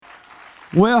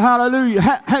Well, hallelujah.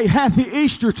 Hey, happy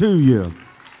Easter to you.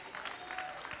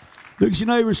 Look at your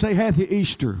neighbor and say, happy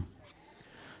Easter.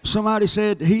 Somebody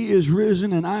said, he is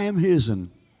risen and I am his'n.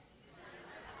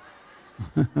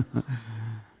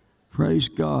 Praise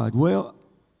God. Well,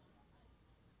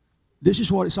 this is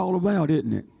what it's all about,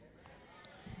 isn't it?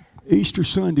 Easter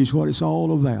Sunday is what it's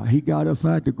all about. He got up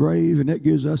out the grave, and that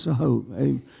gives us a hope.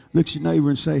 Hey, look at your neighbor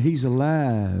and say, he's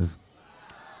alive.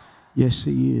 Yes,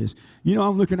 he is. You know,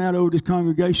 I'm looking out over this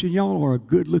congregation. Y'all are a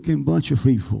good-looking bunch of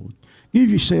people. Give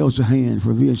yourselves a hand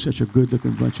for being such a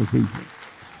good-looking bunch of people.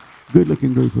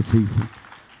 Good-looking group of people.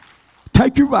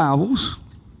 Take your Bibles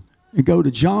and go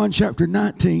to John chapter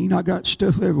 19. I got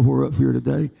stuff everywhere up here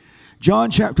today.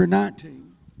 John chapter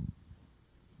 19.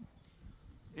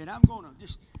 And I'm going to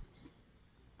just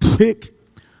pick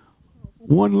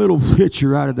one little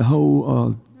picture out of the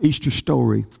whole Easter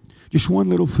story. Just one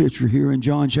little picture here in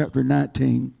John chapter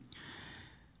 19.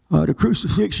 The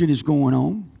crucifixion is going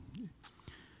on.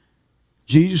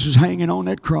 Jesus is hanging on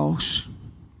that cross.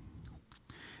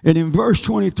 And in verse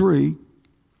 23,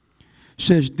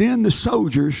 says, then the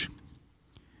soldiers,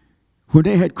 when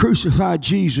they had crucified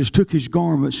Jesus, took his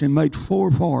garments and made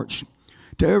 4 parts,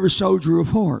 to every soldier a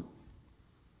part.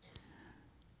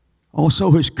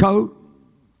 Also his coat,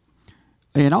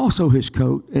 and also his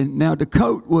coat. And now the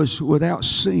coat was without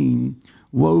seam,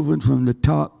 woven from the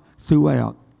top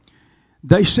throughout.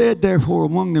 They said, therefore,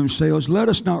 among themselves, let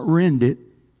us not rend it,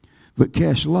 but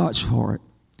cast lots for it,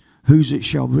 whose it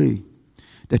shall be,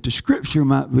 that the scripture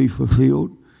might be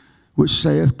fulfilled, which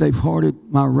saith, they parted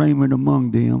my raiment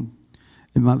among them,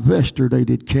 and my vesture they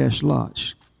did cast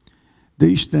lots.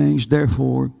 These things,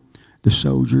 therefore, the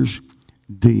soldiers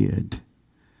did.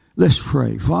 Let's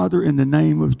pray. Father, in the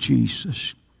name of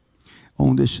Jesus,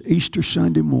 on this Easter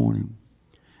Sunday morning,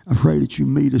 I pray that you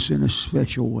meet us in a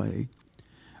special way.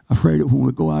 I pray that when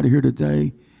we go out of here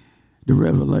today, the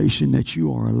revelation that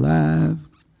you are alive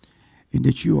and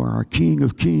that you are our King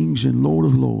of kings and Lord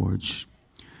of lords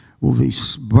will be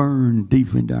burned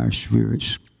deep into our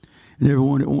spirits. And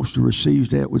everyone that wants to receive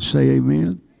that would say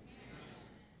amen.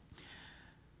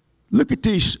 Look at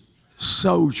these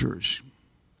soldiers.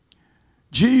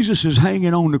 Jesus is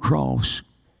hanging on the cross.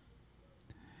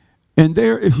 And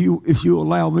there, if you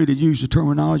allow me to use the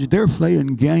terminology, they're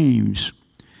playing games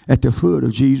at the foot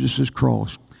of Jesus'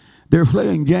 cross. They're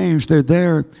playing games. They're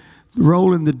there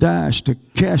rolling the dice to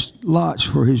cast lots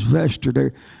for his vesture.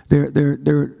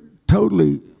 They're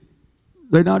totally,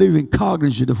 they're not even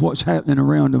cognizant of what's happening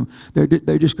around them.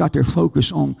 They just got their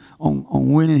focus on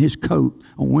winning his coat,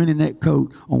 on winning that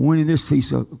coat, on winning this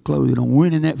piece of clothing, on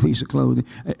winning that piece of clothing.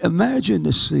 Imagine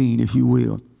the scene, if you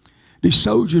will. These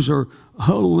soldiers are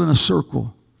huddled in a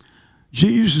circle.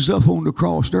 Jesus is up on the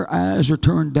cross. Their eyes are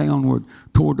turned downward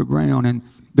toward the ground, and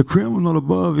the criminal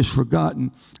above is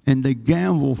forgotten, and they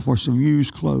gamble for some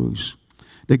used clothes.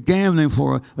 They're gambling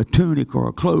for a tunic or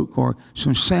a cloak or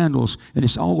some sandals, and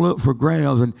it's all up for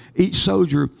grabs. And each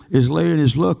soldier is laying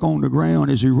his luck on the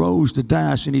ground as he rolls the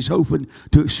dice, and he's hoping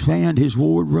to expand his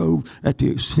wardrobe at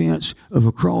the expense of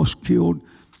a cross-killed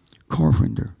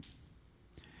carpenter.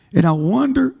 And I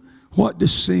wonder what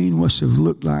this scene must have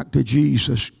looked like to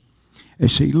Jesus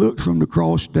as he looked from the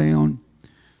cross down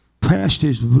past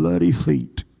his bloody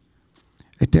feet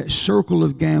at that circle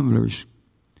of gamblers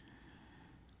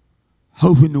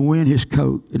hoping to win his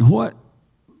coat. And what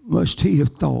must he have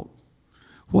thought?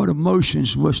 What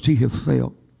emotions must he have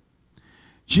felt?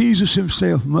 Jesus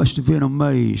himself must have been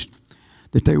amazed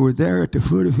that they were there at the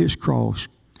foot of his cross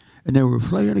and they were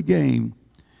playing a game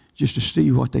just to see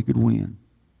what they could win.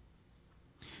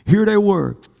 Here they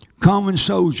were, common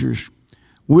soldiers,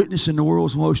 witnessing the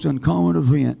world's most uncommon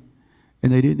event,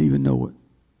 and they didn't even know it.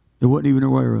 They wasn't even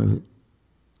aware of it.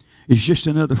 It's just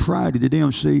another Friday to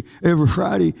them. See, every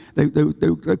Friday they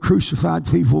crucified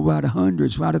people by the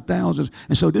hundreds, by the thousands,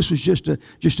 and so this was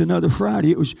just another Friday.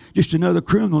 It was just another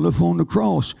criminal up on the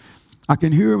cross. I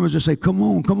can hear them as they say, come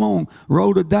on,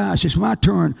 roll the dice. It's my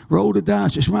turn. Roll the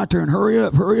dice. It's my turn. Hurry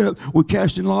up. We're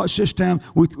casting lots this time.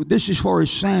 This is for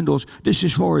his sandals. This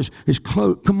is for his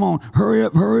cloak. Come on, hurry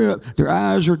up. Their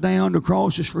eyes are down. The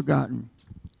cross is forgotten.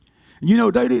 And you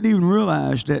know, they didn't even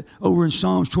realize that over in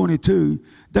Psalms 22,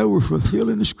 they were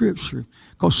fulfilling the scripture.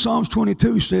 Because Psalms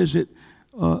 22 says it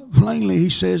plainly. He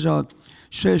says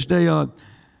they...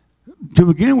 To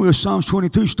begin with, Psalms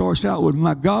 22 starts out with,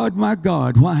 my God,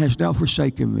 why hast thou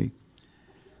forsaken me?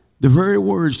 The very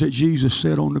words that Jesus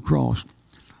said on the cross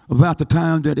about the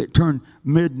time that it turned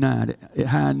midnight at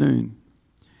high noon.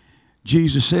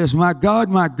 Jesus says, my God,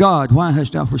 why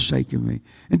hast thou forsaken me?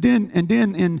 And then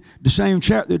in the same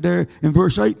chapter there, in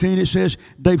verse 18, it says,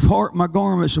 they part my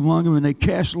garments among them, and they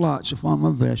cast lots upon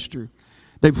my vesture.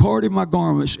 They parted my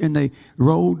garments, and they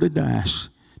rolled the dice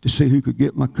to see who could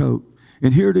get my coat.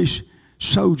 And here these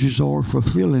soldiers are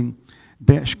fulfilling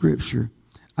that scripture.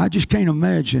 I just can't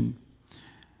imagine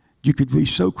you could be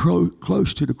so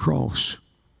close to the cross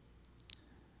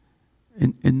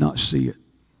and not see it.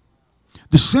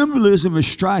 The symbolism is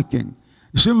striking.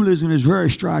 The symbolism is very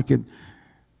striking.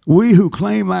 We who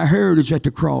claim our heritage at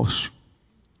the cross,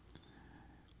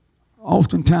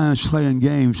 oftentimes playing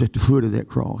games at the foot of that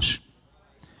cross.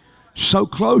 So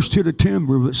close to the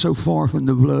timber, but so far from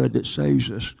the blood that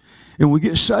saves us. And we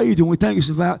get saved and we think it's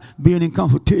about being in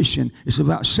competition. It's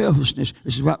about selfishness.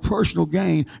 It's about personal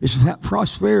gain. It's about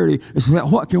prosperity. It's about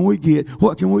what can we get?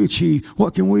 What can we achieve?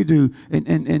 What can we do?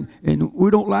 And we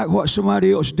don't like what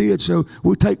somebody else did, so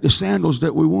we take the sandals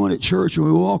that we want at church and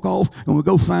we walk off and we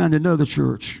go find another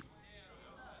church.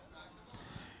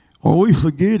 Are we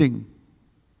forgetting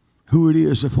who it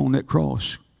is upon that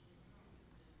cross?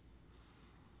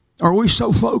 Are we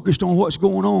so focused on what's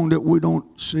going on that we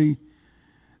don't see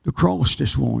the cross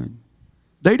this morning?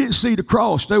 They didn't see the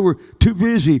cross. They were too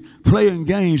busy playing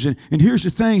games. And here's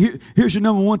the thing. Here's the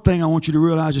number one thing I want you to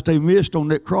realize that they missed on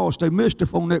that cross. They missed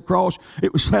upon that cross.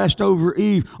 It was Passover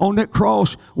Eve. On that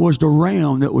cross was the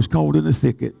ram that was caught in the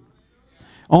thicket.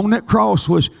 On that cross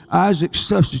was Isaac's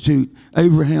substitute,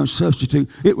 Abraham's substitute.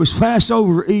 It was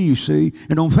Passover Eve, see.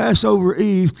 And on Passover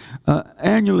Eve,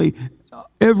 annually,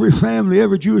 every family,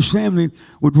 every Jewish family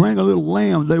would bring a little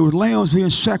lamb. There were lambs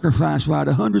being sacrificed by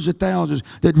the hundreds of thousands.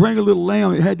 They'd bring a little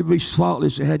lamb. It had to be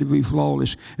spotless. It had to be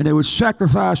flawless. And they would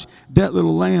sacrifice that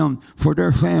little lamb for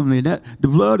their family. And the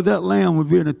blood of that lamb would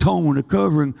be an atonement, a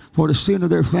covering for the sin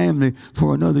of their family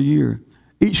for another year.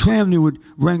 Each family would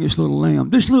bring its little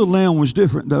lamb. This little lamb was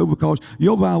different, though, because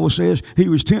your Bible says he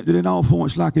was tempted in all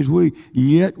points like as we,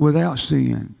 yet without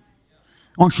sin.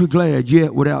 Aren't you glad?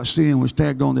 Yet without sin was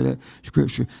tagged onto that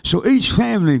scripture. So each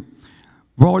family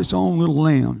brought its own little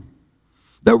lamb.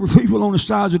 There were people on the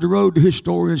sides of the road, the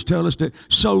historians tell us, that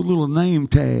sewed little name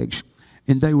tags.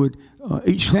 And they would,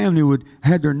 each family would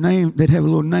have their name, they'd have a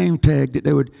little name tag that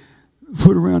they would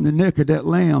put around the neck of that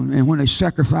lamb. And when they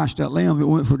sacrificed that lamb, it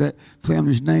went for that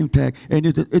family's name tag. And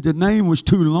if the name was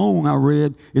too long, I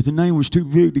read, if the name was too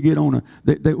big to get on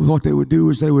what they would do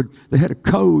is they had a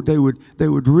code. They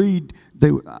would read.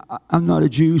 I'm not a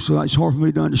Jew, so it's hard for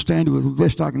me to understand it, but the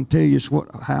best I can tell you is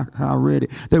how I read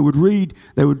it. They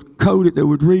would code it, they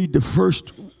would read the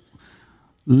first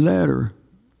letter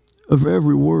of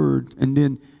every word, and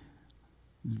then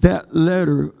that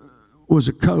letter was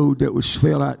a code that would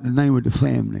spell out the name of the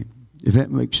family, if that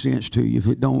makes sense to you. If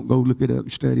it don't, go look it up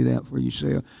and study that for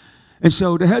yourself. And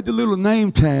so they had the little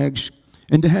name tags,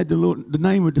 and they had the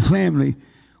name of the family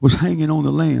was hanging on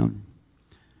the lamb.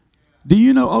 Do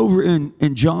you know over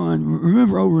in John,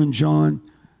 remember over in John,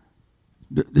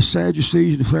 the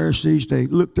Sadducees and the Pharisees, they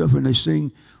looked up and they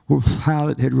seen where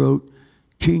Pilate had wrote,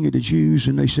 King of the Jews,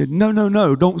 and they said, no,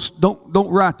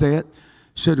 don't write that.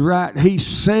 Said, right, he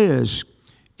says,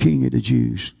 King of the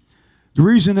Jews. The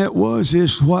reason that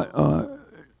is what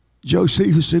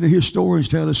Josephus and the historians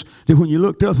tell us, that when you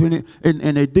looked up in it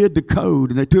and they did the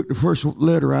code and they took the first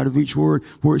letter out of each word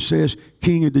where it says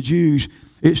King of the Jews,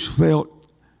 it spelled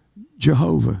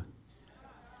Jehovah.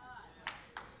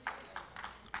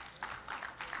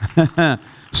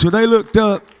 So they looked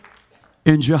up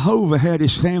and Jehovah had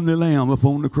his family lamb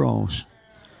upon the cross.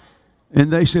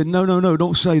 And they said, no,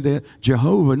 don't say that.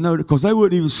 Jehovah, no, because they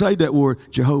wouldn't even say that word,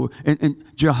 Jehovah. And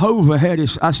Jehovah had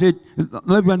his, I said,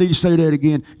 maybe I need to say that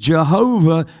again.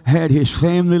 Jehovah had his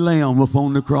family lamb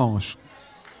upon the cross.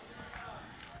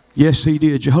 Yes, he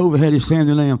did. Jehovah had his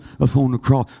family lamb upon the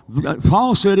cross.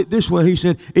 Paul said it this way. He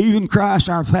said, even Christ,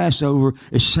 our Passover,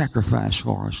 is sacrificed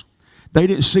for us. They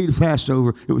didn't see the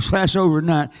Passover. It was Passover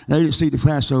night. They didn't see the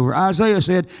Passover. Isaiah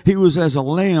said he was as a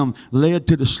lamb led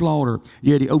to the slaughter,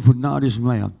 yet he opened not his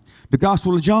mouth. The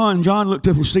Gospel of John looked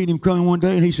up and seen him coming one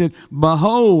day, and he said,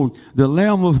 behold, the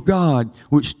Lamb of God,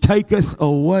 which taketh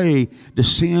away the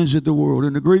sins of the world.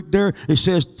 In the Greek there, it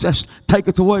says,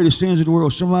 taketh away the sins of the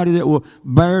world. Somebody that will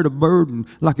bear the burden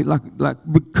like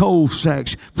big coal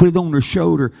sacks, put it on their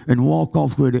shoulder and walk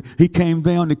off with it. He came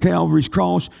down to Calvary's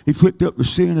cross. He picked up the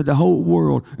sin of the whole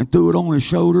world and threw it on his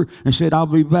shoulder and said, I'll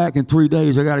be back in 3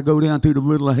 days. I got to go down through the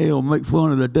middle of hell and make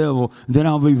fun of the devil, and then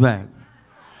I'll be back.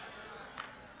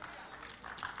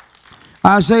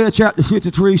 Isaiah chapter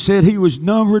 53 said he was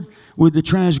numbered with the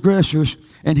transgressors,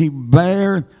 and he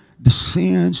bare the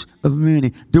sins of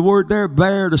many. The word there,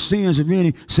 bear the sins of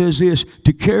many, says this,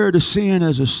 to carry the sin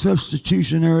as a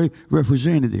substitutionary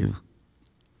representative.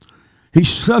 He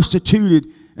substituted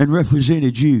and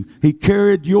represented you. He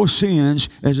carried your sins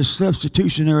as a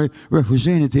substitutionary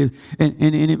representative, and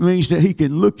it means that he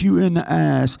can look you in the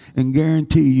eyes and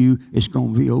guarantee you it's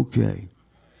going to be okay.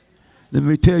 Let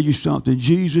me tell you something.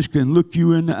 Jesus can look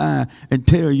you in the eye and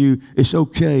tell you it's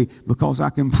okay, because I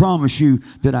can promise you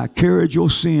that I carried your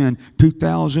sin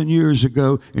 2,000 years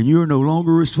ago, and you're no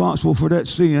longer responsible for that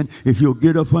sin. If you'll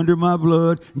get up under my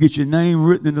blood, get your name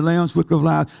written in the Lamb's Book of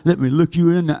Life, let me look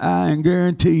you in the eye and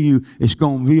guarantee you it's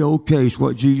going to be okay. It's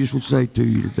what Jesus would say to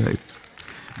you today.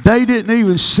 They didn't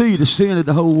even see the sin of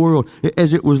the whole world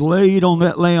as it was laid on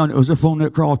that lamb that was up on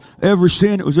that cross. Every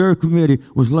sin that was ever committed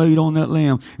was laid on that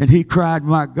lamb. And he cried,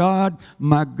 my God,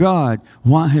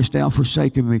 why hast thou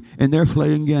forsaken me? And they're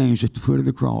playing games at the foot of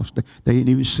the cross. They didn't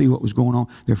even see what was going on.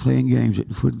 They're playing games at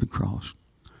the foot of the cross.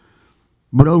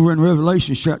 But over in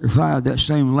Revelation chapter 5, that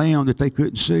same lamb that they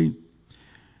couldn't see,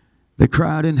 they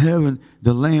cried in heaven,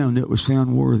 the lamb that was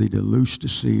found worthy to loose the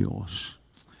seals.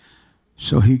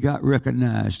 So he got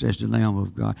recognized as the Lamb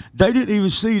of God. They didn't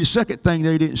even see, the second thing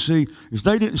they didn't see is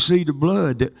they didn't see the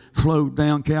blood that flowed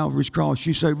down Calvary's cross.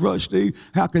 You say, Brother Steve,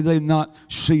 how could they not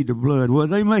see the blood? Well,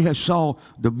 they may have saw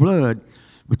the blood,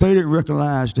 but they didn't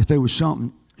recognize that there was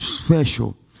something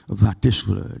special about this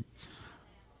blood.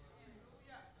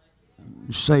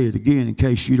 I'll say it again in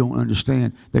case you don't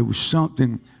understand. There was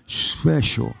something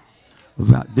special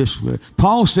about this blood.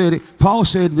 Paul said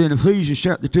it in Ephesians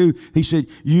chapter 2. He said,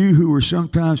 you who were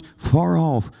sometimes far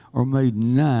off are made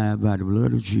nigh by the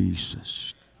blood of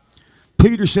Jesus.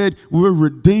 Peter said, we're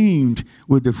redeemed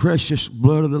with the precious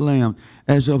blood of the Lamb,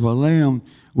 as of a lamb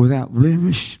without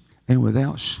blemish and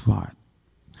without spot.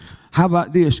 How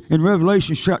about this? In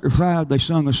Revelation chapter 5, they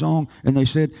sung a song and they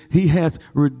said, he hath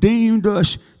redeemed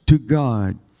us to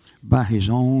God by his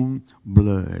own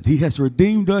blood. He hath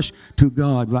redeemed us to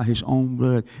God by his own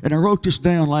blood. And I wrote this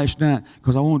down last night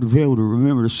because I wanted to be able to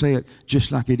remember to say it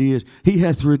just like it is. He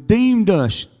hath redeemed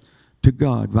us to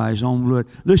God by his own blood.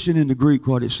 Listen in the Greek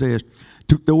what it says.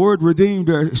 The word redeemed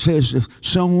there says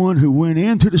someone who went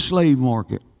into the slave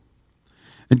market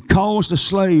and caused a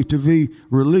slave to be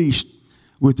released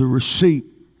with the receipt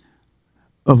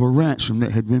of a ransom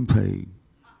that had been paid.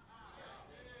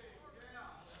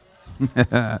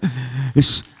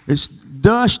 It's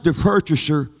thus the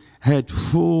purchaser had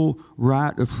full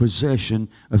right of possession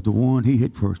of the one he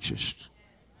had purchased.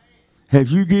 Have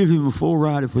you given him a full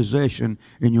right of possession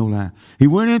in your life? He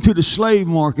went into the slave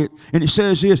market, and it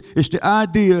says this, it's the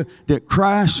idea that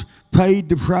Christ paid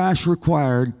the price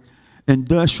required and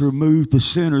thus removed the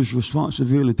sinner's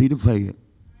responsibility to pay it.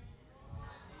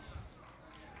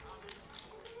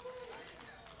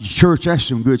 Church, that's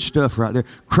some good stuff right there.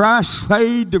 Christ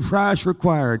paid the price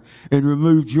required and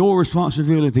removed your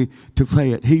responsibility to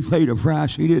pay it. He paid a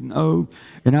price he didn't owe,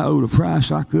 and I owed a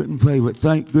price I couldn't pay. But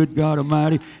thank good God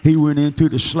Almighty, he went into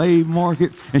the slave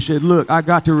market and said, look, I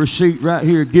got the receipt right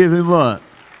here. Give him up.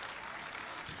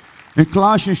 In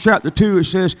Colossians chapter 2, it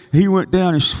says, he went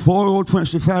down and spoiled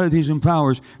principalities and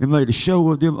powers and made a show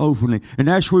of them openly. And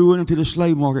that's where he went into the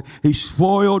slave market. He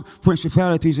spoiled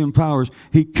principalities and powers.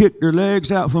 He kicked their legs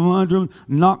out from under them,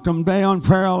 knocked them down,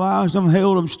 paralyzed them,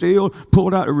 held them still,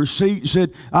 pulled out a receipt and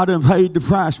said, I done paid the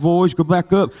price, boys. Go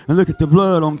back up and look at the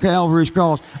blood on Calvary's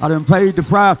cross. I done paid the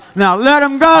price. Now let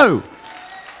them go.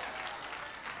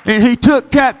 And he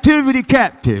took captivity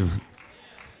captive.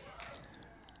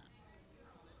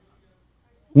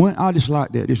 I just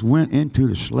like that. Just went into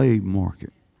the slave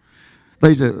market.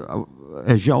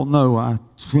 As y'all know, I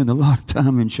spend a lot of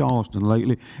time in Charleston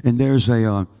lately, and there's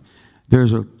an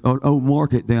old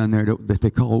market down there that they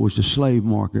call was the slave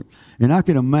market. And I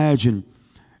can imagine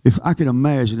if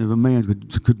a man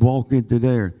could walk into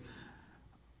there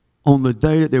on the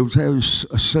day that they was having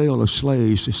a sale of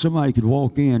slaves, if somebody could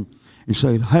walk in and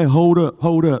say, hey, hold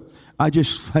up, I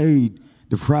just paid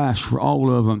the price for all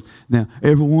of them. Now,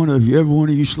 every one of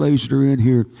you slaves that are in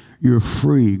here, you're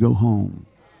free. Go home.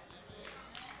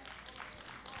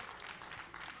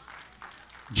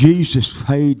 Jesus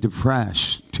paid the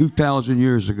price 2,000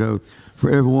 years ago for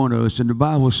every one of us. And the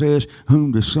Bible says,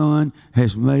 whom the Son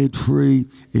has made free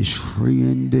is free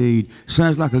indeed.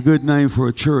 Sounds like a good name for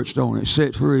a church, don't it?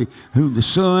 Set free. Whom the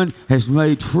Son has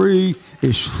made free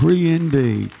is free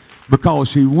indeed.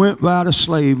 Because he went by the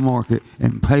slave market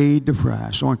and paid the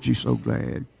price. Aren't you so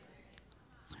glad?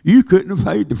 You couldn't have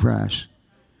paid the price.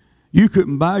 You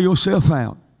couldn't buy yourself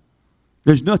out.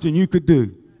 There's nothing you could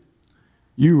do.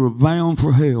 You were bound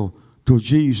for hell till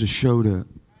Jesus showed up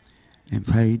and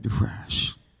paid the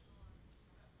price.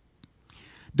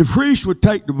 The priest would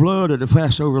take the blood of the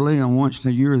Passover lamb once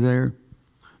a year there,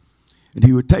 and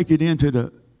he would take it into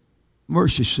the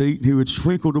mercy seat, and he would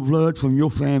sprinkle the blood from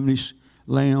your family's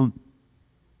lamb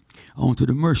onto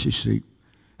the mercy seat.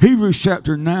 Hebrews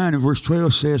chapter 9 and verse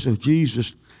 12 says of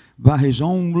Jesus, by his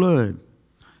own blood,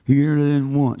 he entered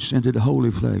in once into the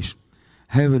holy place,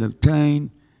 having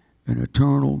obtained an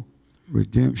eternal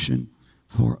redemption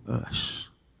for us.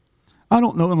 I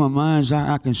don't know in my mind's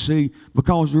eye I can see,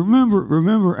 because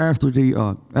remember after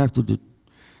the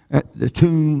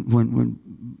tomb when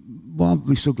well, I'll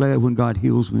be so glad when God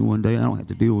heals me one day. I don't have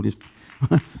to deal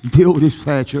with this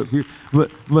patch up here.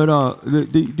 But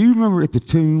do you remember at the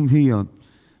tomb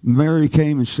Mary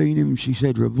came and seen him, and she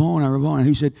said, Rabboni, Rabboni. And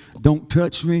he said, don't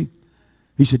touch me.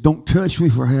 He said, don't touch me,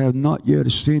 for I have not yet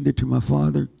ascended to my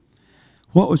Father.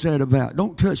 What was that about?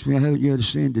 Don't touch me, I haven't yet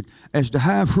ascended. As the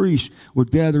high priest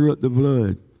would gather up the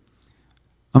blood,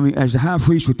 as the high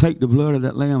priest would take the blood of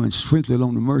that lamb and sprinkle it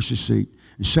on the mercy seat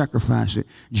and sacrifice it,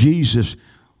 Jesus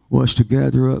was to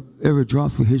gather up every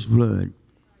drop of his blood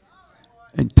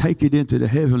and take it into the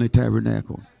heavenly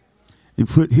tabernacle and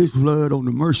put his blood on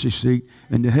the mercy seat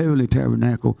in the heavenly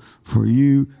tabernacle for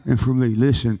you and for me.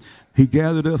 Listen, he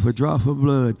gathered up a drop of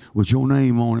blood with your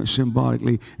name on it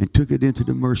symbolically and took it into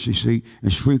the mercy seat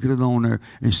and sprinkled it on there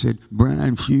and said,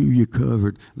 Brian Few, you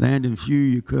covered. Landon Few,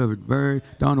 you covered. Barry,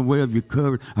 Donna Webb, you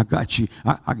covered. I got you.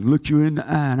 I can look you in the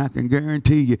eye and I can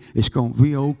guarantee you it's going to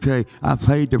be okay. I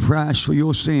paid the price for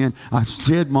your sin. I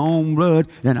shed my own blood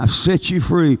and I've set you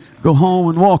free. Go home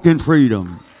and walk in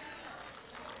freedom.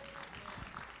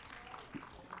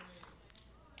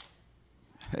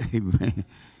 Hey, man,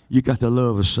 you got to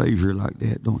love a Savior like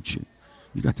that, don't you?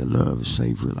 You got to love a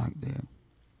Savior like that.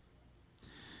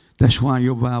 That's why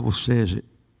your Bible says it.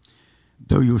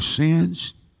 Though your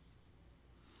sins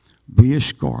be as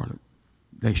scarlet,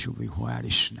 they shall be white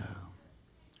as snow.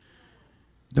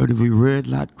 Though they be red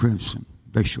like crimson,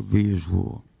 they shall be as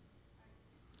wool.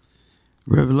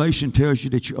 Revelation tells you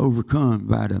that you overcome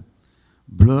by the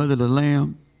blood of the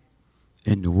Lamb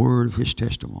and the word of his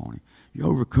testimony. You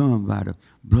overcome by the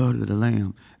blood of the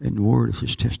Lamb and the word of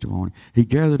his testimony. He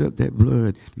gathered up that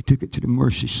blood. He took it to the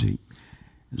mercy seat,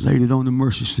 laid it on the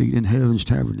mercy seat in heaven's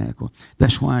tabernacle.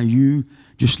 That's why you,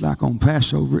 just like on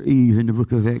Passover Eve in the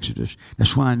book of Exodus,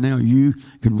 that's why now you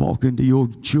can walk into your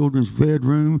children's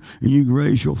bedroom and you can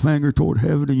raise your finger toward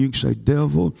heaven and you can say,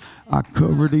 devil, I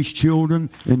cover these children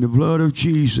in the blood of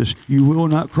Jesus. You will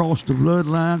not cross the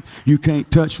bloodline. You can't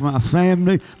touch my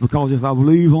family, because if I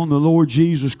believe on the Lord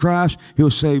Jesus Christ, he'll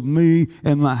save me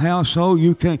and my household.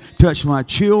 You can't touch my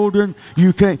children.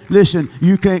 You can't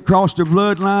cross the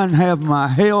bloodline and have my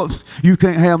health. You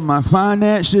can't have my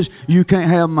finances. You can't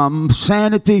have my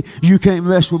sanity. You can't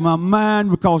mess with my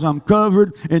mind, because I'm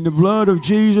covered in the blood of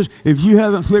Jesus. If you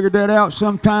haven't figured that out,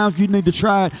 sometimes you need to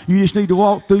try it. You just need to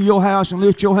walk through your house and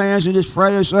lift your hands and just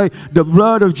pray and say, the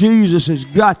blood of Jesus has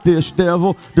got this,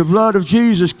 devil. The blood of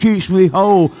Jesus keeps me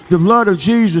whole. The blood of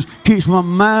Jesus keeps my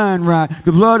mind right.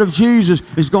 The blood of Jesus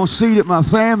is going to see that my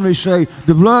family say,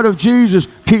 the blood of Jesus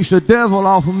keeps the devil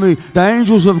off of me. The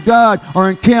angels of God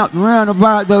are encamped round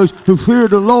about those who fear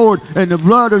the Lord, and the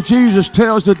blood of Jesus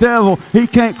tells the devil he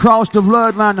can't cross the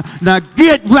bloodline. Now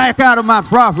get back out of my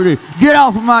property. Get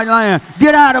off of my land.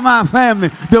 Get out of my family.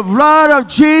 The blood of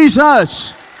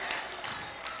Jesus.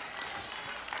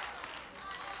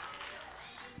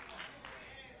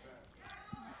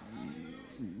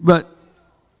 But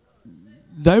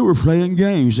they were playing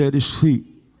games at his feet,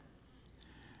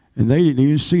 and they didn't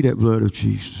even see that blood of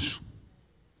Jesus.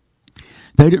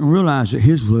 They didn't realize that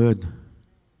his blood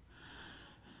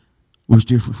was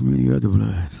different from any other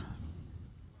blood.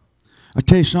 I'll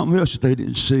tell you something else that they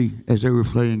didn't see as they were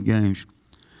playing games.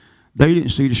 They didn't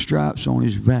see the stripes on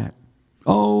his back.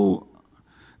 Oh,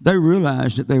 they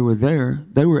realized that they were there.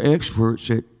 They were experts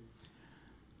at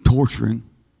torturing.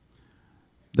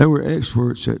 They were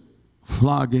experts at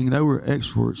flogging. They were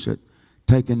experts at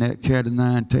taking that cat of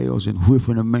nine tails and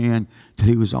whipping a man till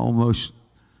he was almost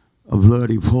a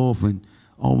bloody pulp and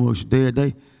almost dead.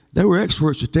 They were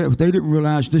experts at that, but they didn't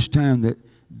realize this time that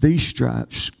these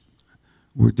stripes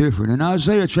were different. In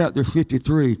Isaiah chapter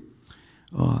 53,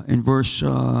 in verse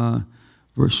 4,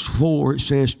 it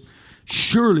says,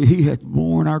 surely he hath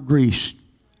borne our griefs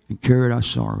and carried our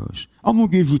sorrows. I'm going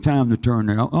to give you time to turn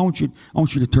there. I want you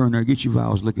to turn there. Get your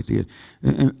Bibles. Look at this.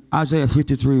 In Isaiah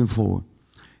 53 and 4.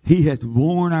 He hath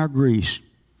borne our griefs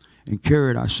and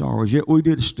carried our sorrows. Yet we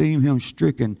did esteem him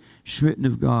stricken, smitten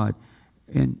of God,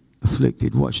 and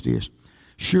afflicted. Watch this.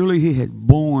 Surely he hath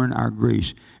borne our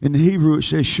griefs. In the Hebrew it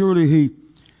says, surely he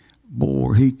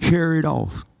bore, he carried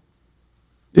off.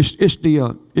 It's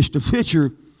the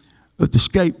picture of the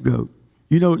scapegoat.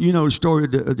 You know the story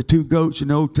of the two goats in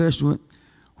the Old Testament,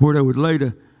 where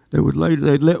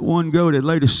they'd let one go, they'd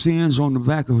lay the sins on the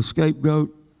back of a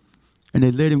scapegoat, and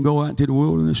they'd let him go out into the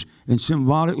wilderness. And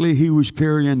symbolically, he was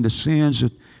carrying the sins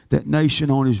of that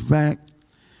nation on his back.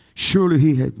 Surely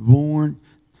he became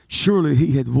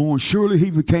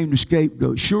the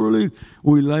scapegoat. Surely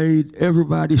we laid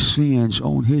everybody's sins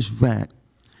on his back,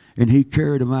 and he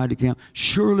carried them out of account.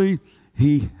 Surely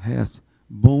he hath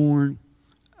borne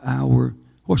our,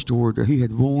 what's the word there? He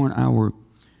had borne our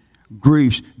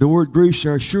griefs. The word griefs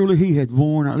there, surely he had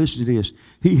borne our, listen to this,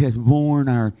 he had borne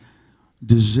our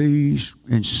disease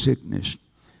and sickness.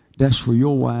 That's for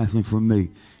your wife and for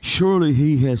me. Surely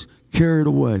he has carried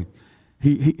away.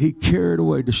 He carried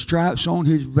away. The stripes on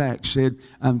his back said,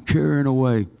 I'm carrying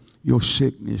away your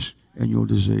sickness and your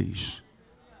disease.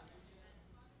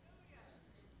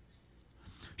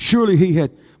 Surely he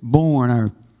had borne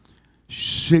our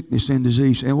sickness and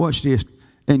disease. And watch this.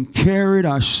 And carried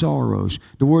our sorrows.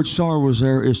 The word sorrows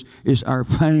there is our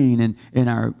pain and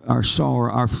our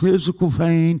sorrow, our physical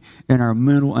pain and our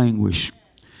mental anguish.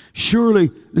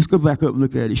 Surely, let's go back up and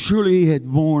look at it. Surely he had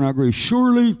borne our grief.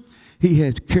 Surely he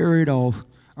had carried off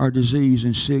our disease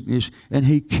and sickness, and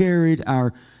he carried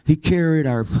our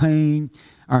pain,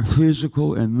 our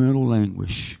physical and mental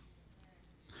anguish.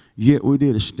 Yet we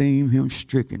did esteem him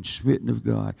stricken, smitten of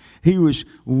God. He was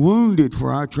wounded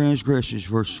for our transgressions,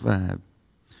 verse 5.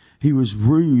 He was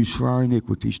bruised for our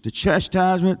iniquities. The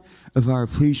chastisement of our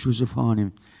peace was upon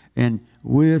him, and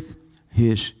with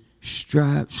his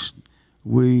stripes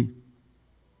we,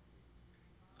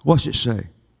 what's it say?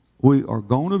 We are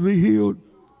going to be healed.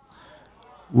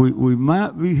 We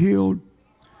might be healed.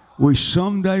 We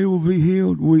someday will be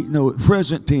healed.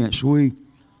 Present tense, we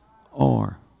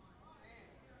are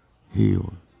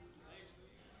healed.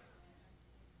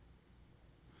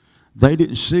 They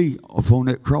didn't see upon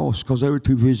that cross because they were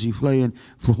too busy playing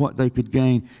for what they could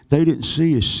gain. They didn't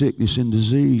see his sickness and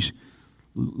disease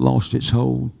lost its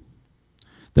hold.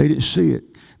 They didn't see it.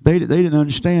 They didn't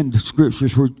understand the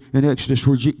scriptures in Exodus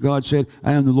where God said,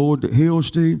 I am the Lord that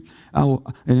heals thee. In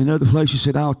another place he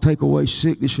said, I'll take away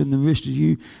sickness from the midst of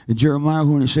you. In Jeremiah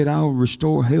when it said, I will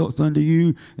restore health unto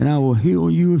you and I will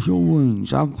heal you of your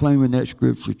wounds. I'm claiming that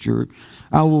scripture, church.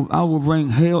 I will bring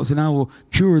health and I will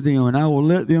cure them and I will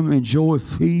let them enjoy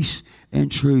peace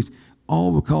and truth,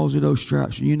 all because of those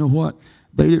stripes. And you know what?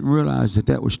 They didn't realize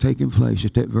that was taking place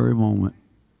at that very moment.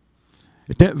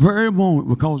 At that very moment,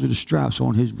 because of the stripes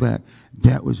on his back,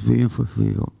 that was being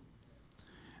fulfilled.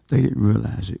 They didn't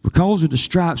realize it. Because of the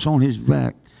stripes on his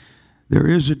back, there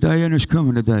is a day and there's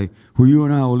coming a day where you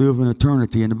and I will live in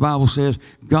eternity. And the Bible says,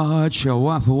 God shall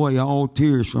wipe away all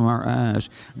tears from our eyes.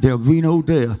 There'll be no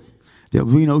death. There'll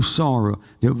be no sorrow.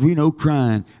 There'll be no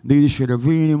crying. Neither shall there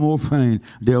be any more pain.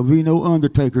 There'll be no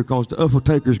undertaker because the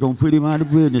undertaker's going to put him out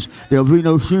of business. There'll be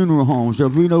no funeral homes.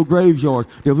 There'll be no graveyards.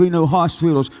 There'll be no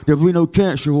hospitals. There'll be no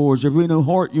cancer wards. There'll be no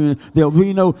heart units. There'll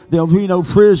be no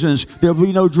prisons. There'll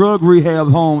be no drug rehab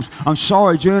homes. I'm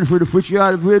sorry, Jennifer, to put you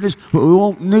out of business, but we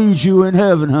won't need you in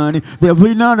heaven, honey. There'll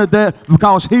be none of that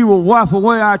because he will wipe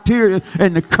away our tears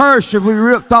and the curse will be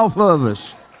ripped off of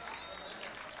us.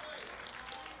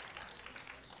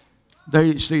 They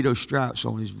didn't see those stripes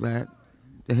on his back.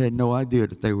 They had no idea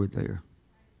that they were there.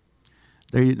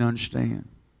 They didn't understand.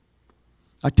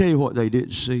 I tell you what they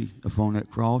didn't see upon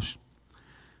that cross.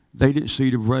 They didn't see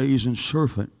the brazen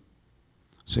serpent.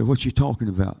 Say, what you talking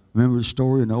about? Remember the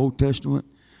story in the Old Testament?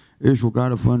 Israel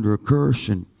got up under a curse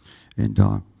and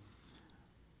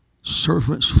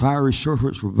serpents, fiery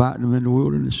serpents were biting them in the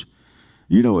wilderness.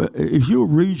 You know, if you'll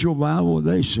read your Bible,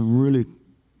 there's some really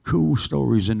cool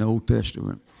stories in the Old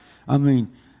Testament. I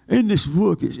mean, in this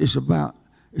book, it's about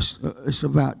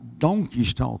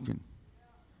donkeys talking.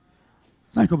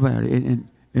 Think about it,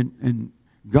 and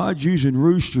God's using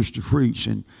roosters to preach,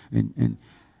 and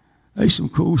there's some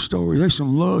cool stories. There's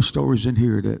some love stories in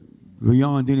here that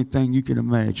beyond anything you can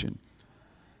imagine.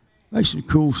 There's some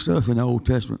cool stuff in the Old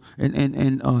Testament,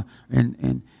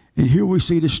 and here we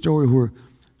see this story where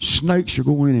snakes are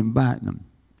going in and biting them,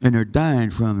 and they're dying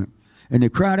from it, and they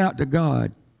cried out to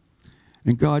God.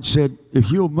 And God said,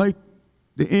 if you'll make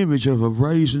the image of a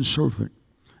brazen serpent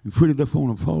and put it up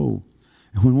on a pole,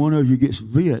 and when one of you gets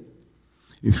bit,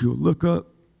 if you'll look up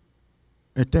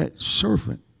at that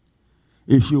serpent,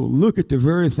 if you'll look at the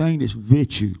very thing that's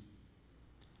bit you,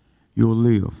 you'll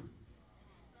live.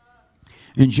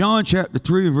 In John chapter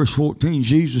 3 and verse 14,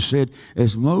 Jesus said,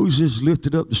 as Moses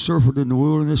lifted up the serpent in the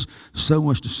wilderness, so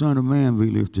must the Son of Man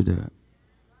be lifted up.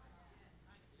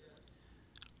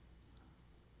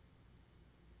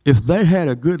 If they had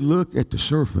a good look at the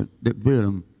serpent that bit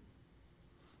them,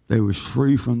 They was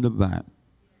free from the bite.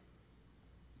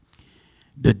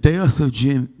 The death of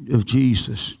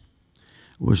Jesus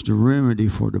was the remedy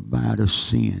for the bite of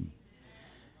sin.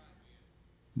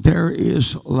 There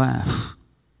is life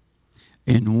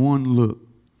in one look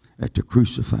at the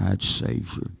crucified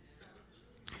Savior.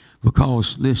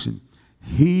 Because, listen,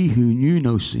 he who knew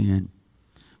no sin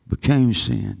became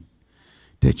sin,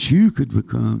 that you could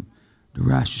become the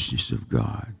righteousness of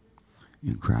God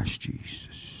in Christ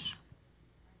Jesus.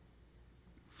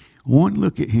 One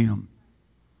look at him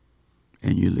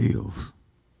and you live.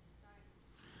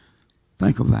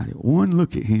 Think about it. One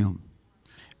look at him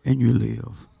and you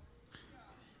live.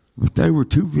 But they were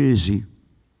too busy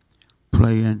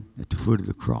playing at the foot of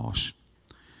the cross.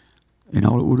 And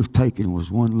all it would have taken was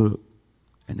one look,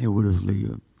 and they would have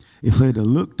lived. If they'd have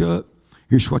looked up,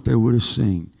 here's what they would have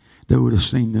seen. They would have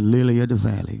seen the lily of the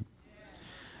valley.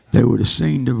 They would have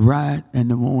seen the bright and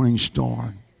the morning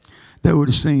star. They would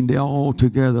have seen the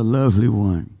altogether lovely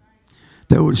one.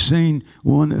 They would have seen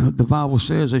one that the Bible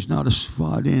says there's not a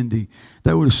spot in thee.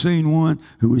 They would have seen one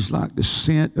who was like the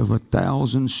scent of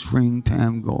 1,000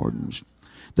 springtime gardens.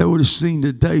 They would have seen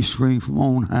the day spring from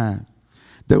on high.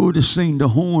 They would have seen the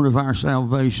horn of our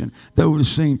salvation. They would have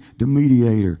seen the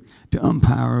mediator, the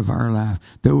umpire of our life.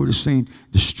 They would have seen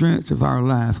the strength of our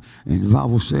life. And the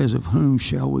Bible says, of whom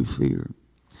shall we fear?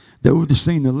 They would have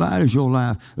seen the light of your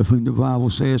life, of whom the Bible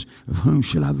says, of whom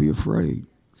shall I be afraid?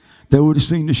 They would have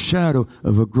seen the shadow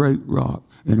of a great rock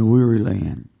in a weary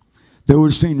land. They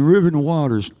would have seen rivers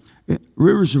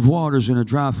of waters in a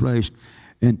dry place,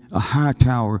 and a high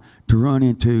tower to run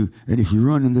into. And if you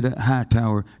run into that high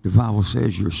tower, the Bible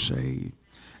says you're saved.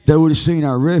 They would have seen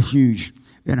our refuge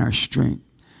and our strength.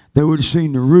 They would have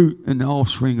seen the root and the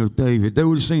offspring of David. They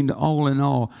would have seen the all in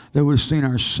all. They would have seen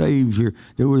our Savior.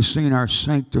 They would have seen our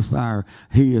sanctifier.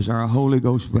 He is our Holy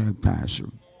Ghost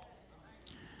baptizer.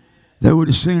 They would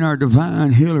have seen our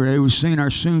divine healer. They would have seen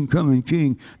our soon coming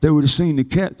King. They would have seen the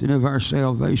captain of our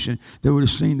salvation. They would have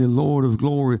seen the Lord of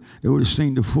glory. They would have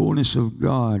seen the fullness of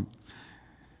God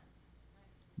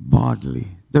bodily.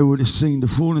 They would have seen the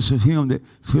fullness of him that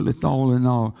filleth all in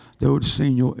all. They would have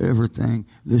seen your everything.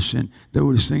 Listen, they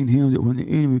would have seen him that when the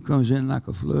enemy comes in like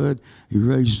a flood, he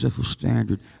raises up a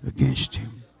standard against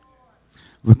him.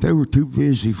 But they were too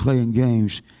busy playing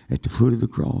games at the foot of the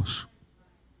cross.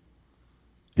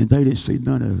 And they didn't see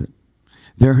none of it.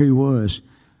 There he was,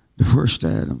 the first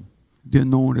Adam, the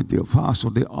anointed, the apostle,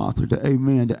 the author, the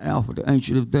amen, the alpha, the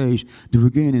ancient of days, the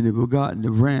beginning, the begotten, the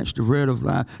branch, the bread of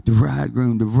life, the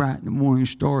bridegroom, the bright and the morning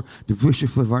star, the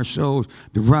bishop of our souls,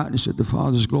 the brightness of the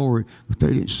Father's glory. But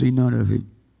they didn't see none of it.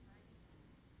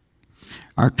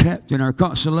 Our captain, our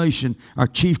consolation, our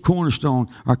chief cornerstone,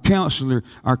 our counselor,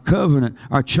 our covenant,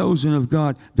 our chosen of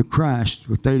God, the Christ.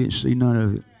 But they didn't see none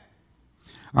of it.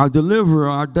 Our deliverer,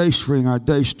 our day spring, our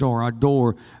day star, our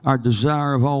door, our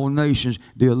desire of all nations,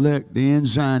 the elect, the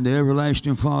ensign, the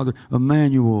everlasting Father,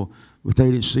 Emmanuel. But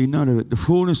they didn't see none of it. The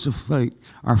fullness of faith,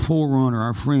 our forerunner,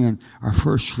 our friend, our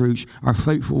first fruits, our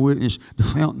faithful witness, the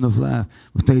fountain of life.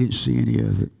 But they didn't see any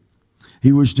of it.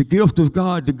 He was the gift of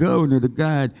God, the governor, the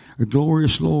guide, a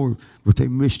glorious Lord, but they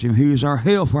missed him. He was our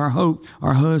help, our hope,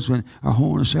 our husband, our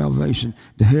horn of salvation,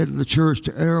 the head of the church,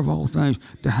 the heir of all things,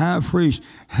 the high priest,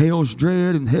 hell's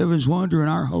dread and heaven's wonder,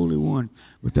 and our Holy One.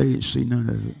 But they didn't see none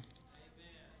of it.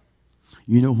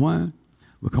 You know why?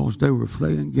 Because they were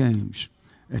playing games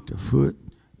at the foot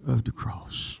of the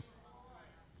cross.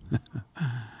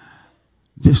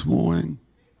 This morning,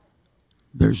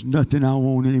 there's nothing I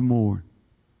want anymore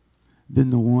than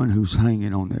the one who's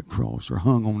hanging on that cross, or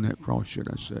hung on that cross, should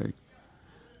I say.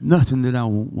 Nothing that I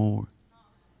want more.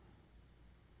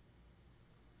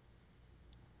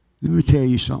 Let me tell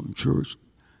you something, church.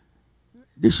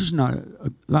 This is not,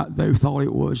 like they thought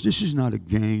it was, this is not a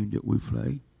game that we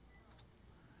play.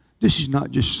 This is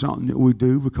not just something that we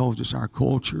do because it's our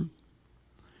culture.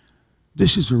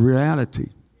 This is a reality.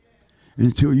 And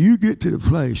until you get to the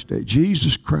place that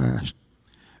Jesus Christ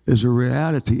is a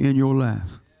reality in your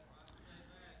life,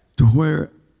 to where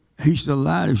he's the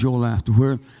light of your life, to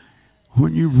where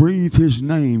when you breathe his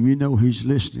name, you know he's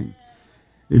listening.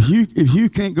 If you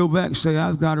can't go back and say,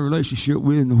 I've got a relationship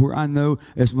with him where I know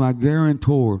as my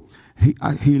guarantor,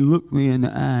 he looked me in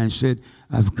the eye and said,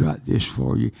 I've got this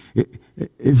for you.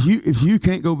 If you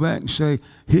can't go back and say,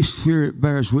 his spirit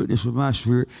bears witness with my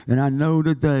spirit, and I know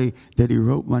today that he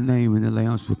wrote my name in the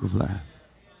Lamb's Book of Life.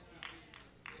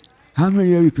 How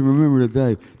many of you can remember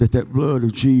today that blood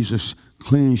of Jesus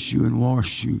cleansed you and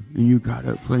washed you, and you got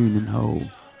up clean and whole?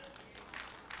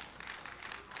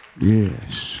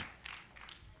 Yes.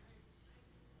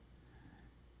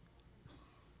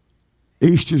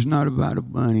 Easter's not about a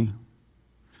bunny.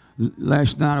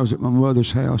 Last night I was at my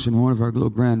mother's house, and one of our little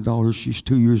granddaughters, she's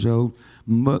 2 years old.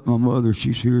 My mother,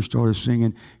 she's here, started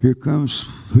singing, "Here comes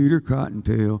Peter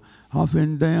Cottontail,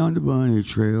 hopping down the bunny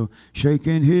trail,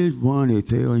 shaking his bunny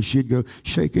tail." And she'd go,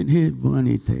 "Shaking his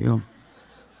bunny tail."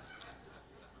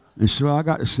 And so I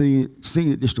got to sing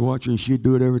it just to watch her, and she'd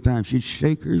do it every time. She'd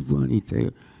shake her bunny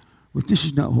tail. But this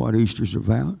is not what Easter's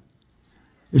about.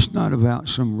 It's not about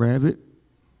some rabbit.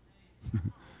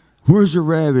 Where's the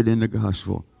rabbit in the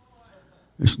gospel?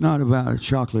 It's not about a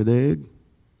chocolate egg,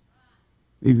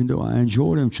 even though I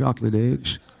enjoy them chocolate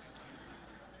eggs.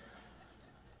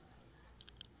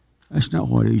 That's not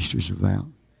what Easter's about.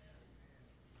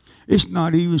 It's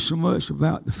not even so much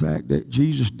about the fact that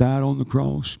Jesus died on the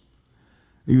cross,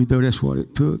 even though that's what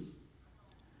it took.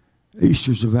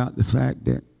 Easter's about the fact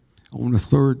that on the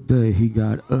third day he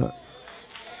got up.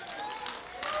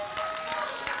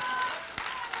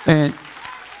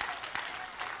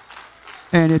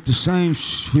 And if the same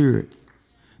Spirit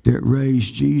that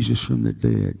raised Jesus from the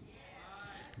dead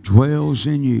dwells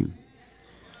in you,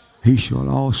 he shall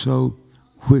also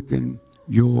quicken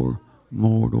your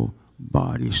mortal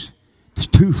bodies. There's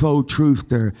twofold truth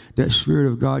there. That Spirit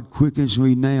of God quickens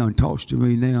me now and talks to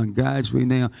me now and guides me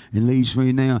now and leads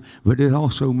me now. But it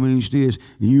also means this,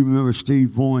 and you remember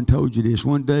Steve Boyne told you this,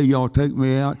 one day y'all take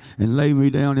me out and lay me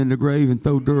down in the grave and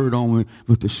throw dirt on me.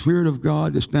 But the Spirit of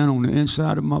God that's down on the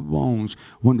inside of my bones,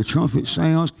 when the trumpet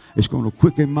sounds, it's going to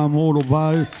quicken my mortal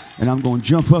body, and I'm going to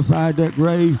jump up out of that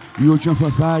grave. You'll jump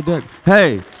up out of that.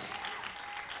 Hey!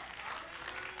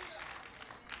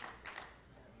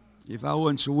 If I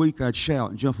wasn't so weak, I'd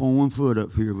shout and jump on one foot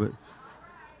up here, but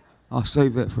I'll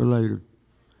save that for later.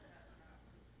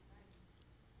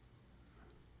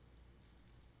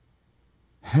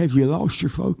 Have you lost your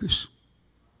focus?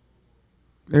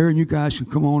 Aaron, you guys can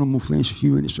come on. I'm going to finish a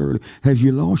few minutes early. Have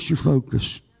you lost your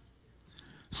focus?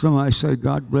 Somebody say,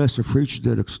 God bless the preacher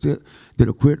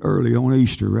that'll quit early on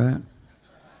Easter, right?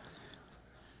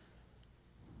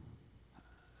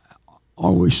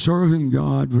 Are we serving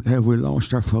God, but have we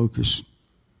lost our focus?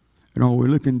 And are we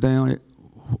looking down at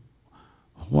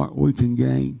what we can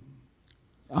gain?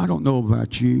 I don't know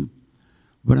about you,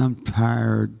 but I'm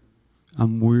tired.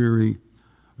 I'm weary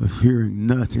of hearing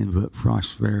nothing but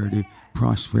prosperity,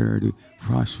 prosperity,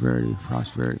 prosperity,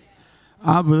 prosperity.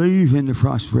 I believe in the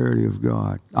prosperity of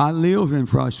God. I live in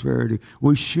prosperity.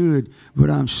 We should,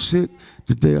 but I'm sick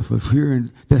to death of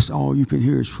hearing that's all you can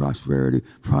hear is prosperity,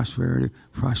 prosperity,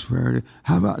 prosperity.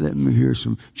 How about letting me hear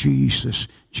some Jesus,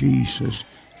 Jesus,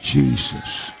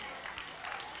 Jesus?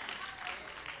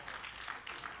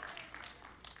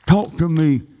 Talk to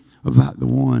me about the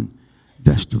one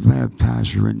that's the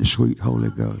baptizer in the sweet Holy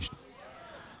Ghost.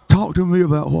 Talk to me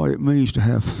about what it means to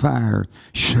have fire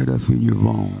shut up in your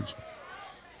bones.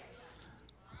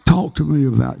 Talk to me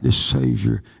about this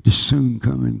Savior, this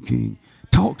soon-coming King.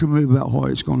 Talk to me about what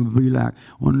it's going to be like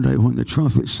one day when the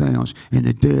trumpet sounds and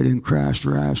the dead in Christ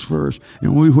rise first,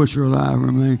 and we which are alive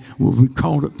remain will be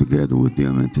caught up together with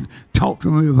them. And talk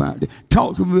to me about it.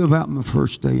 Talk to me about my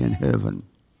first day in heaven.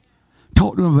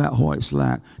 Talk to me about what it's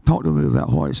like. Talk to me about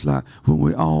what it's like when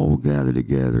we all gather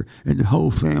together and the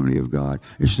whole family of God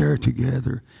is there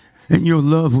together. And your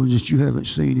loved ones that you haven't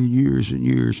seen in years and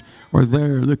years are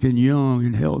there looking young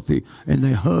and healthy, and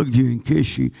they hug you and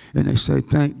kiss you, and they say,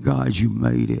 thank God you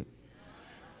made it.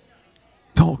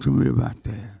 Talk to me about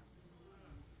that.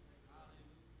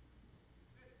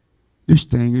 This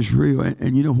thing is real.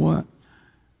 And you know what?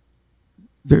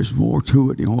 There's more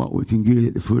to it than what we can get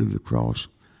at the foot of the cross.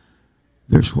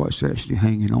 There's what's actually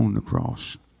hanging on the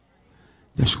cross.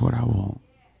 That's what I want.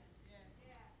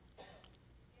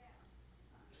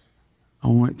 I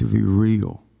want it to be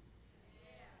real.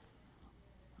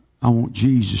 I want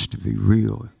Jesus to be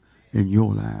real in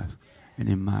your life and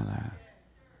in my life.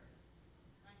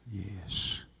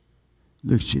 Yes.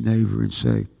 Look at your neighbor and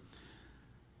say,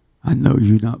 I know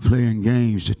you're not playing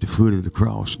games at the foot of the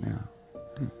cross now.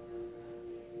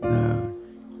 No,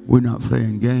 we're not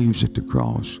playing games at the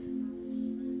cross.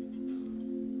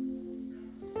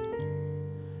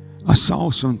 I saw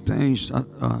some things.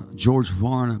 George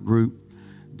Varna group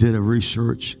did a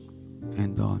research,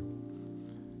 and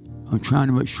I'm trying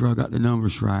to make sure I got the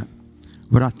numbers right.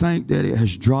 But I think that it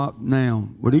has dropped now.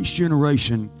 With each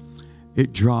generation,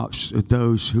 it drops of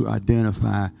those who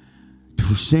identify, the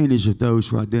percentage of those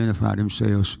who identify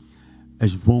themselves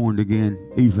as born-again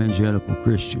evangelical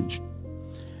Christians.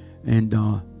 And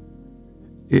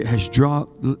it has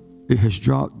dropped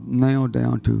now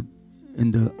down to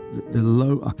in the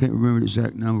low, I can't remember the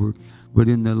exact number, but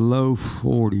in the low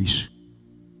 40s.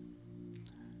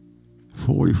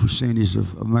 40%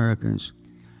 of Americans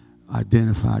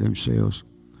identify themselves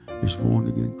is born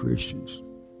again Christians.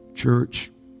 Church,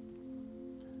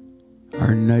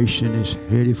 our nation is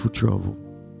headed for trouble.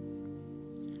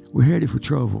 We're headed for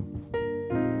trouble.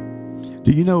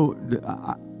 Do you know,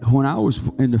 when I was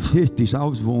in the 50s, I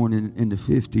was born in the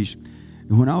 50s,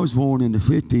 and when I was born in the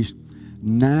 50s,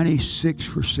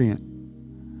 96%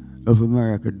 of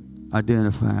America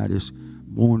identified as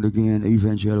born-again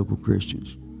evangelical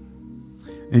Christians.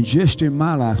 And just in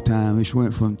my lifetime, it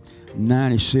went from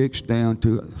 96 down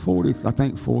to 40, I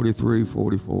think 43,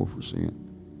 44%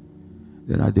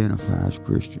 that identify as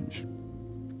Christians.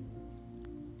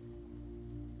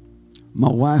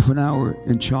 My wife and I were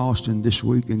in Charleston this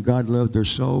week, and God loved their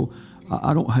soul.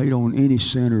 I don't hate on any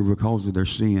sinner because of their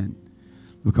sin,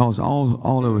 because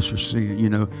all of us are sin. You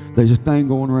know, there's a thing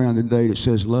going around today that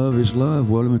says love is love.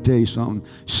 Well, let me tell you something.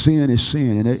 Sin is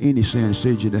sin, and any sin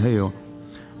sends you to hell.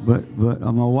 But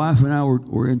my wife and I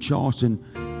were in Charleston.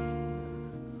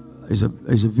 There's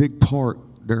a big park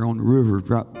there on the river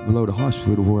right below the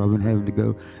hospital where I've been having to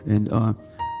go. And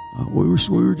we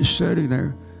were just sitting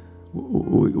there.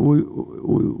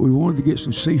 We wanted to get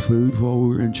some seafood while we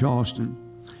were in Charleston.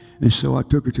 And so I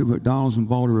took her to McDonald's and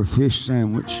bought her a fish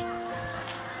sandwich.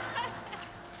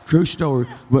 True story.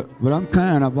 But I'm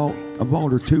kind. I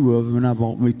bought her 2 of them, and I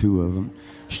bought me 2 of them.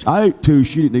 I ate 2.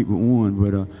 She didn't eat but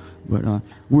 1. But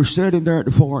we're sitting there at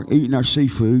the park eating our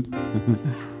seafood.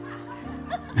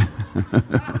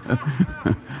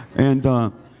 And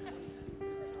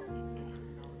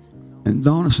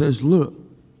Donna says, "Look,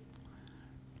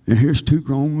 and here's 2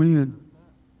 grown men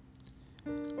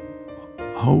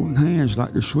holding hands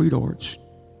like they're sweethearts,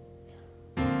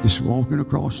 just walking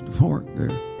across the park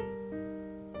there."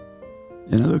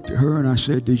 And I looked at her and I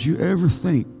said, "Did you ever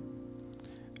think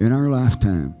in our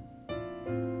lifetime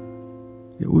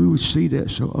that we would see that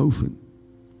so often?"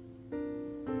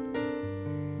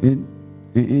 And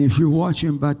if you're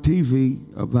watching by TV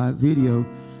or by video,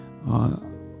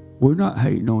 we're not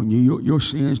hating on you. Your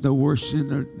sin's no worse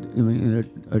than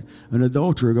an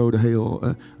adulterer go to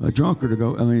hell, a drunkard to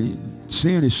go. I mean,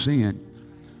 sin is sin.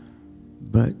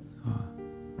 But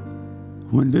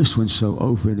when this one's so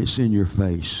open, it's in your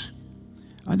face.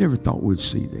 I never thought we'd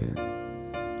see that.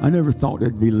 I never thought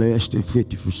there'd be less than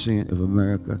 50% of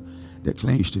America that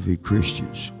claims to be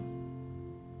Christians.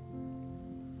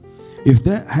 If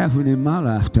that happened in my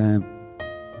lifetime,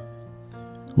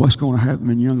 what's going to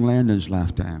happen in young Landon's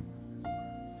lifetime?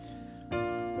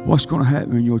 What's going to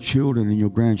happen in your children and your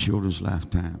grandchildren's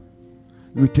lifetime?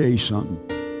 Let me tell you something.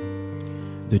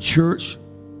 The church,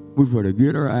 we've got to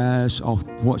get our eyes off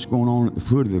what's going on at the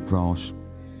foot of the cross,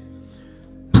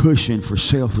 pushing for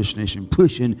selfishness and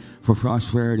pushing for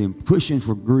prosperity and pushing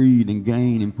for greed and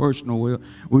gain and personal will.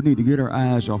 We need to get our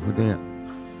eyes off of that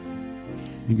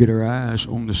and get our eyes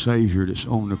on the Savior that's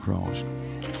on the cross.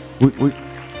 We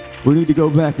need to go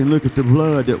back and look at the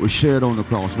blood that was shed on the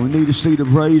cross. We need to see the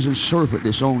brazen serpent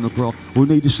that's on the cross. We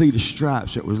need to see the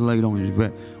stripes that was laid on his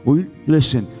back. We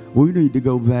need to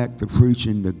go back to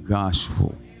preaching the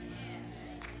gospel.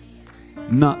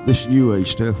 Not this new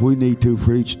age stuff. We need to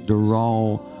preach the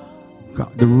real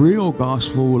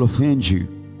gospel will offend you.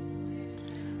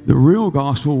 The real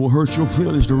gospel will hurt your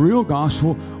feelings. The real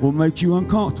gospel will make you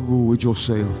uncomfortable with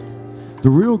yourself. The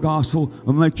real gospel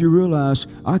will make you realize,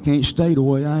 I can't stay the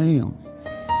way I am.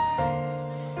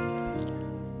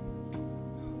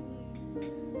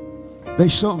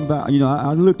 There's something about,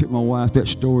 I looked at my wife, that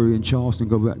story in Charleston,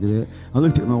 go back to that. I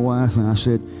looked at my wife and I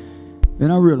said,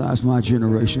 and I realized my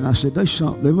generation, I said,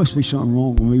 there must be something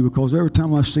wrong with me, because every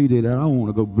time I see that, I want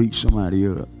to go beat somebody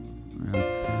up.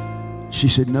 She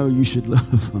said, no, you should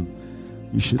love them.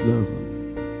 You should love them.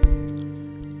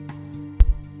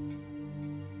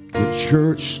 The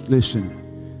church, listen,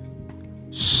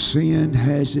 sin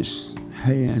has its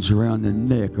hands around the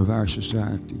neck of our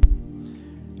society,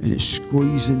 and it's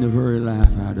squeezing the very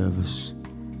life out of us.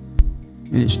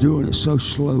 And it's doing it so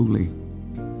slowly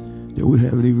that we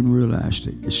haven't even realized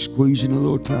it. It's squeezing a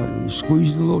little tighter, it's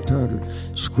squeezing a little tighter,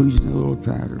 squeezing a little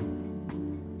tighter.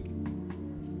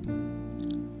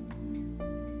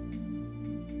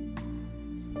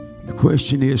 The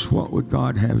question is, what would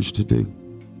God have us to do?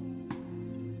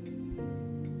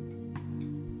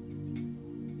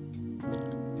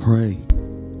 Pray,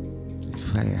 and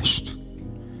fast,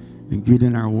 and get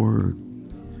in our word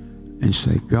and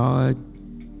say, God,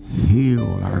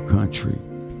 heal our country.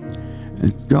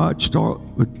 And God,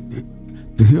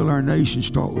 to heal our nation,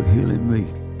 start with healing me.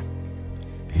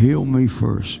 Heal me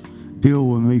first. Deal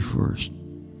with me first.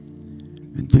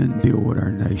 And then deal with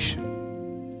our nation.